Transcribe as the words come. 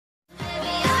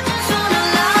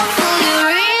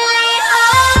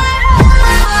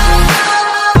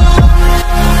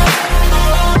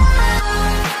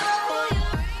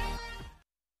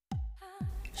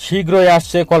শীঘ্রই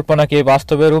আসছে কল্পনাকে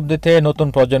বাস্তবে রূপ দিতে নতুন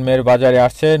প্রজন্মের বাজারে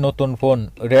আসছে নতুন ফোন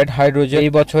রেড হাইড্রোজেন। এই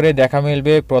বছরে দেখা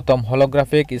মিলবে প্রথম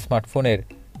হলোগ্রাফিক স্মার্টফোনের।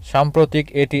 সাম্প্রতিক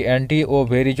AT&T ও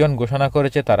ভেরিজন ঘোষণা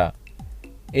করেছে তারা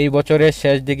এই বছরের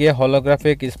শেষ দিকে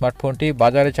হলোগ্রাফিক স্মার্টফোনটি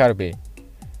বাজারে ছাড়বে।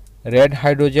 রেড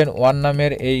হাইড্রোজেন ওয়ান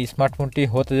নামের এই স্মার্টফোনটি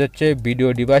হতে যাচ্ছে ভিডিও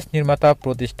ডিভাইস নির্মাতা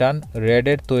প্রতিষ্ঠান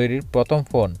রেডের তৈরির প্রথম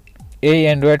ফোন। এই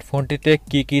অ্যান্ড্রয়েড ফোনটিতে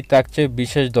কী থাকছে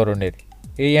বিশেষ ধরনের।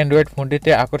 এই অ্যান্ড্রয়েড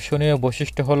ফোনটিতে আকর্ষণীয়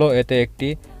বৈশিষ্ট্য হলো এতে একটি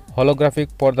হলোগ্রাফিক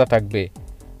পর্দা থাকবে,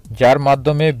 যার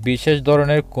মাধ্যমে বিশেষ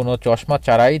ধরনের কোনো চশমা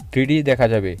ছাড়াই 3D দেখা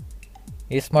যাবে।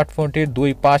 স্মার্টফোনটির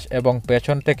দুই পাশ এবং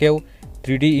পেছন থেকেও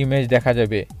 3D ইমেজ দেখা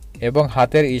যাবে এবং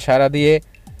হাতের ইশারা দিয়ে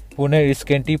ফোনের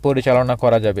স্ক্রিনটি পরিচালনা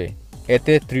করা যাবে।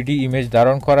 এতে 3D ইমেজ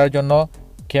ধারণ করার জন্য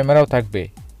ক্যামেরাও থাকবে।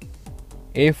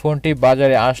 এই ফোনটি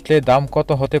বাজারে আসলে দাম কত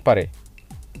হতে পারে?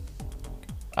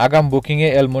 আগাম বুকিংয়ে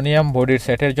অ্যালুমিনিয়াম বডির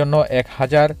সেটের জন্য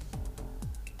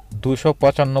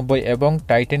 1295 এবং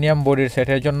টাইটানিয়াম বডির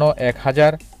সেটের জন্য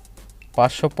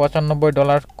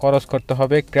 $1595 খরচ করতে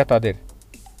হবে ক্রেতাদের।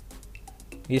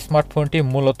 স্মার্টফোনটি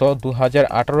মূলত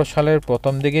 2018 সালের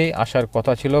প্রথম দিকেই আসার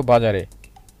কথা ছিল বাজারে,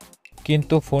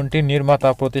 কিন্তু ফোনটির নির্মাতা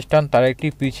প্রতিষ্ঠান তারিখটি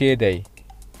পিছিয়ে দেয়।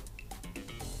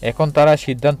 এখন তারা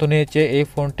সিদ্ধান্ত নিয়েছে এই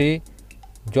ফোনটি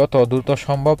যত দ্রুত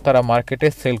সম্ভব তারা মার্কেটে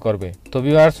সেল করবে। তো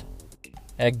ভিউয়ার্স,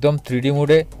 একদম 3D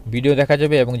মোডে ভিডিও দেখা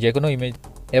যাবে এবং যে কোনো ইমেজ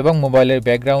এবং মোবাইলের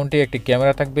ব্যাকগ্রাউন্ডে একটি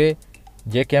ক্যামেরা থাকবে,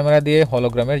 যে ক্যামেরা দিয়ে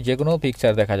হলোগ্রামের যে কোনো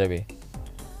পিকচার দেখা যাবে।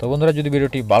 তো বন্ধুরা, যদি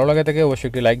ভিডিওটি ভালো লাগে থাকে অবশ্যই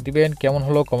একটি লাইক দিবেন, কেমন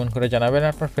হলো কমেন্ট করে জানাবেন,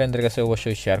 আপনার ফ্রেন্ডদের কাছে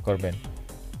অবশ্যই শেয়ার করবেন।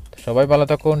 তো সবাই ভালো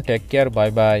থাকুন, টেক কেয়ার, বাই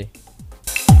বাই।